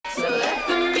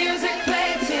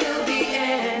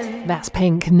That's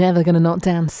Pink, Never Gonna Not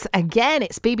Dance Again.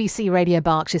 It's BBC Radio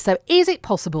Berkshire. So is it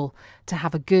possible to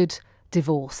have a good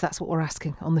divorce? That's what we're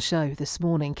asking on the show this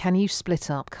morning. Can you split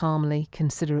up calmly,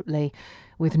 considerately,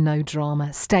 with no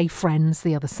drama, stay friends,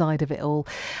 the other side of it all?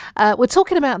 We're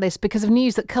talking about this because of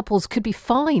news that couples could be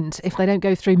fined if they don't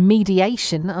go through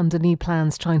mediation under new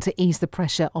plans trying to ease the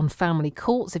pressure on family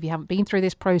courts. If you haven't been through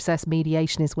this process,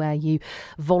 mediation is where you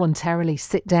voluntarily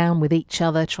sit down with each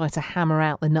other, try to hammer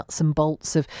out the nuts and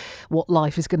bolts of what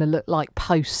life is going to look like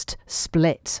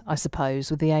post-split, I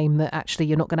suppose, with the aim that actually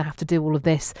you're not going to have to do all of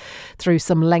this through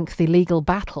some lengthy legal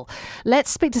battle. Let's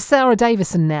speak to Sarah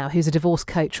Davison now, who's a divorce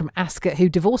coach from Ascot,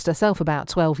 who divorced herself about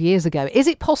 12 years ago. Is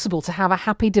it possible to have a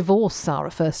happy divorce,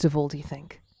 Sarah, first of all, do you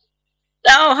think?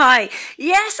 Oh, hi.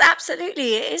 Yes,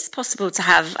 absolutely. It is possible to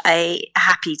have a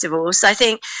happy divorce. I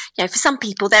think, for some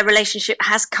people, their relationship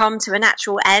has come to a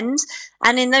natural end.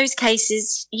 And in those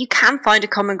cases, you can find a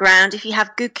common ground if you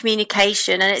have good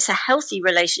communication and it's a healthy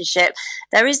relationship.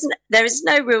 There is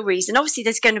no real reason. Obviously,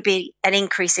 there's going to be an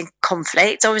increase in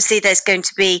conflict. Obviously, there's going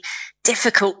to be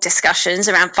difficult discussions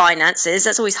around finances.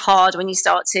 That's always hard when you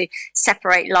start to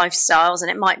separate lifestyles, and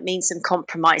it might mean some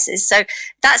compromises. So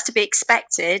that's to be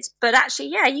expected. But actually,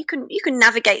 you can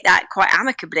navigate that quite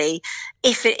amicably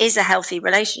if it is a healthy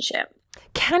relationship.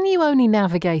 Can you only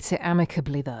navigate it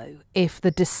amicably, though, if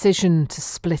the decision to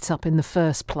split up in the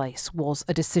first place was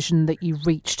a decision that you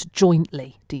reached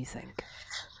jointly, do you think?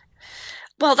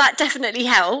 Well, that definitely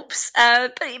helps.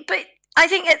 But I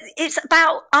think it's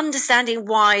about understanding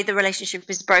why the relationship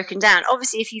is broken down.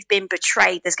 Obviously, if you've been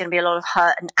betrayed, there's going to be a lot of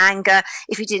hurt and anger.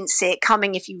 If you didn't see it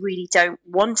coming, if you really don't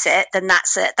want it, then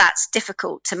that's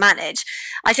difficult to manage.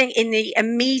 I think in the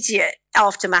immediate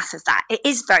aftermath of that, it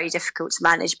is very difficult to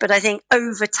manage. But I think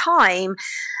over time,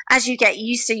 as you get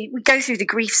used to, we go through the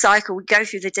grief cycle, we go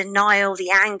through the denial, the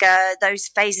anger, those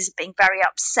phases of being very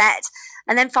upset.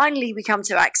 And then finally, we come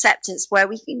to acceptance, where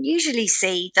we can usually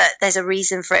see that there's a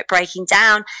reason for it breaking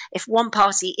down. If one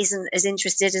party isn't as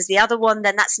interested as the other one,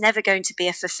 then that's never going to be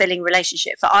a fulfilling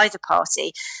relationship for either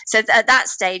party. So at that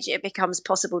stage, it becomes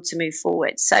possible to move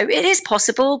forward. So it is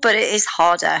possible, but it is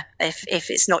harder if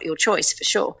it's not your choice, for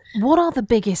sure. What are the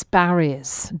biggest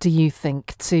barriers, do you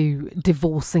think, to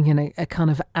divorcing in a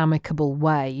kind of amicable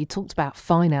way? You talked about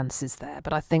finances there,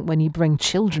 but I think when you bring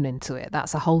children into it,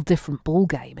 that's a whole different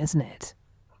ballgame, isn't it?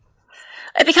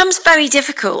 It becomes very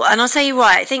difficult, and I'll tell you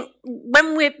why. I think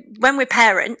when we're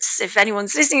parents, if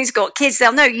anyone's listening who's got kids,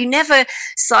 they'll know you never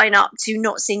sign up to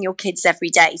not seeing your kids every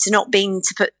day, to not being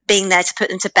there to put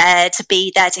them to bed, to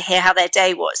be there to hear how their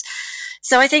day was.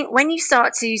 So I think when you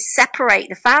start to separate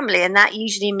the family, and that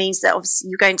usually means that obviously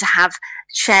you're going to have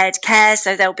shared care,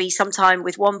 so there'll be some time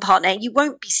with one partner, you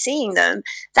won't be seeing them,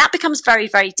 that becomes very,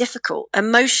 very difficult,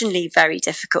 emotionally very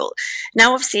difficult.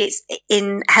 Now, obviously, it's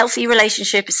in healthy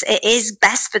relationships, it is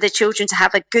best for the children to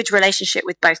have a good relationship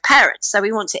with both parents. So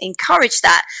we want to encourage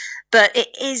that. But it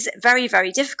is very,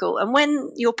 very difficult. And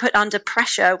when you're put under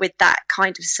pressure with that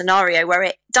kind of scenario where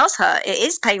it does hurt, it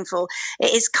is painful,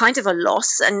 it is kind of a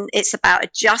loss. And it's about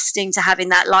adjusting to having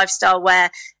that lifestyle where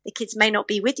the kids may not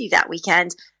be with you that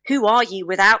weekend. Who are you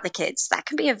without the kids? That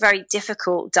can be a very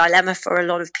difficult dilemma for a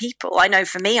lot of people. I know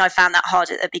for me, I found that hard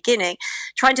at the beginning,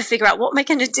 trying to figure out what am I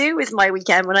going to do with my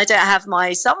weekend when I don't have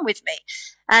my son with me.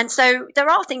 And so there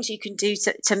are things you can do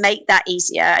to make that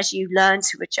easier as you learn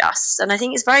to adjust. And I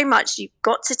think it's very much you've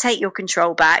got to take your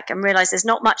control back and realize there's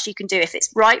not much you can do. If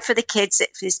it's right for the kids,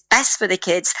 if it's best for the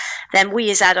kids, then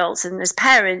we as adults and as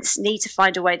parents need to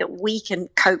find a way that we can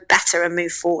cope better and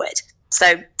move forward.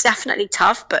 So definitely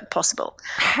tough, but possible.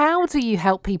 How do you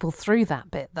help people through that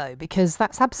bit, though? Because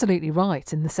that's absolutely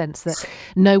right in the sense that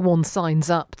no one signs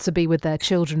up to be with their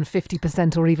children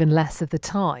 50% or even less of the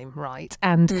time, right?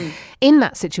 And in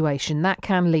that situation, that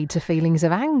can lead to feelings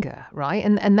of anger, right?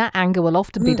 And that anger will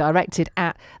often be directed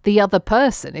at the other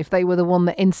person if they were the one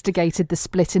that instigated the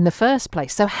split in the first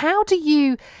place. So how do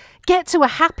you get to a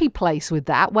happy place with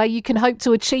that, where you can hope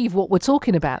to achieve what we're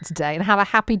talking about today and have a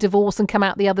happy divorce and come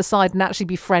out the other side and actually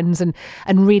be friends and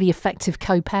really effective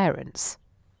co-parents?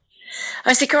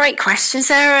 That's a great question,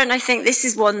 Sarah. And I think this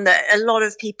is one that a lot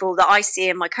of people that I see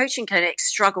in my coaching clinics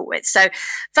struggle with. So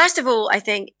first of all, I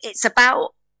think it's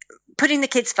about putting the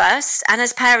kids first. And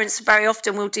as parents, very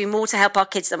often we'll do more to help our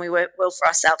kids than we will for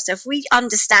ourselves. So if we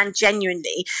understand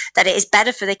genuinely that it is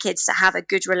better for the kids to have a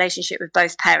good relationship with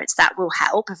both parents, that will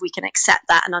help if we can accept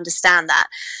that and understand that.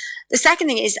 The second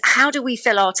thing is, how do we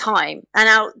fill our time? And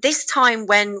now this time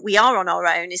when we are on our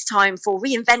own is time for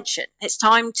reinvention. It's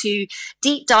time to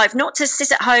deep dive, not to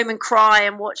sit at home and cry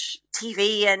and watch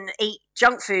TV and eat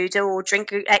junk food or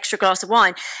drink an extra glass of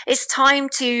wine. It's time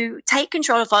to take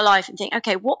control of our life and think,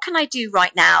 okay, what can I do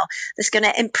right now that's going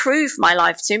to improve my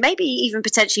life to maybe even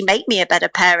potentially make me a better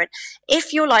parent?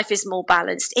 If your life is more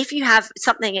balanced, if you have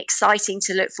something exciting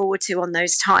to look forward to on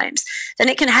those times, then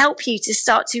it can help you to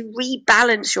start to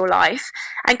rebalance your life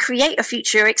and create a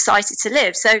future you're excited to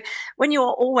live. So when you're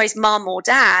always mum or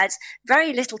dad,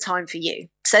 very little time for you.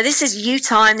 So this is you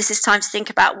time. This is time to think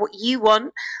about what you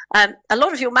want. A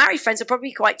lot of your married friends are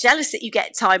probably quite jealous that you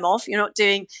get time off. You're not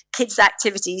doing kids'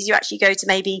 activities. You actually go to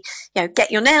maybe,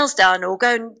 get your nails done or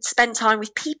go and spend time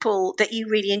with people that you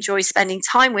really enjoy spending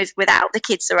time with without the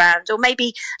kids around, or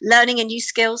maybe learning a new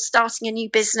skill, starting a new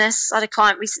business. I had a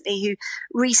client recently who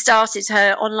restarted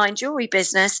her online jewelry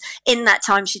business in that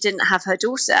time she didn't have her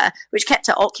daughter, which kept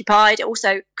her occupied. It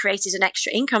also created an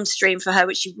extra income stream for her,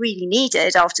 which she really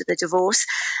needed after the divorce.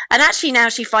 And actually now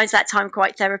she finds that time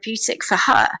quite therapeutic for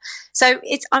her. So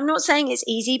I'm not saying it's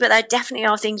easy, but there definitely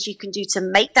are things you can do to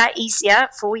make that easier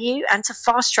for you and to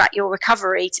fast track your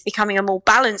recovery to becoming a more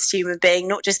balanced human being,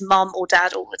 not just mum or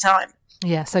dad all the time.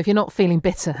 Yeah, so if you're not feeling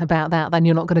bitter about that, then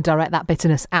you're not going to direct that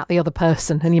bitterness at the other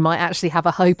person, and you might actually have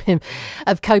a hope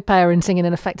of co-parenting in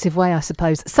an effective way, I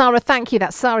suppose. Sarah, thank you.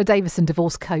 That's Sarah Davison,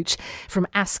 divorce coach from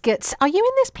Ascot. Are you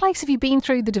in this place? Have you been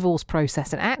through the divorce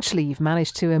process and actually you've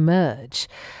managed to emerge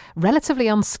relatively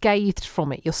unscathed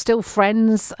from it? You're still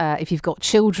friends. If you've got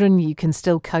children, you can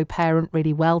still co-parent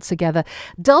really well together.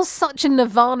 Does such a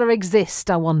nirvana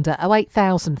exist, I wonder?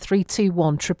 08000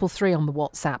 321 333 on the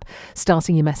WhatsApp,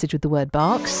 starting your message with the word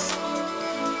Berks.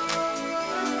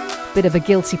 Bit of a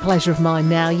guilty pleasure of mine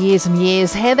now, years and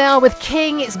years. Here they are with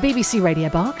King. It's BBC Radio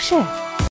Berkshire.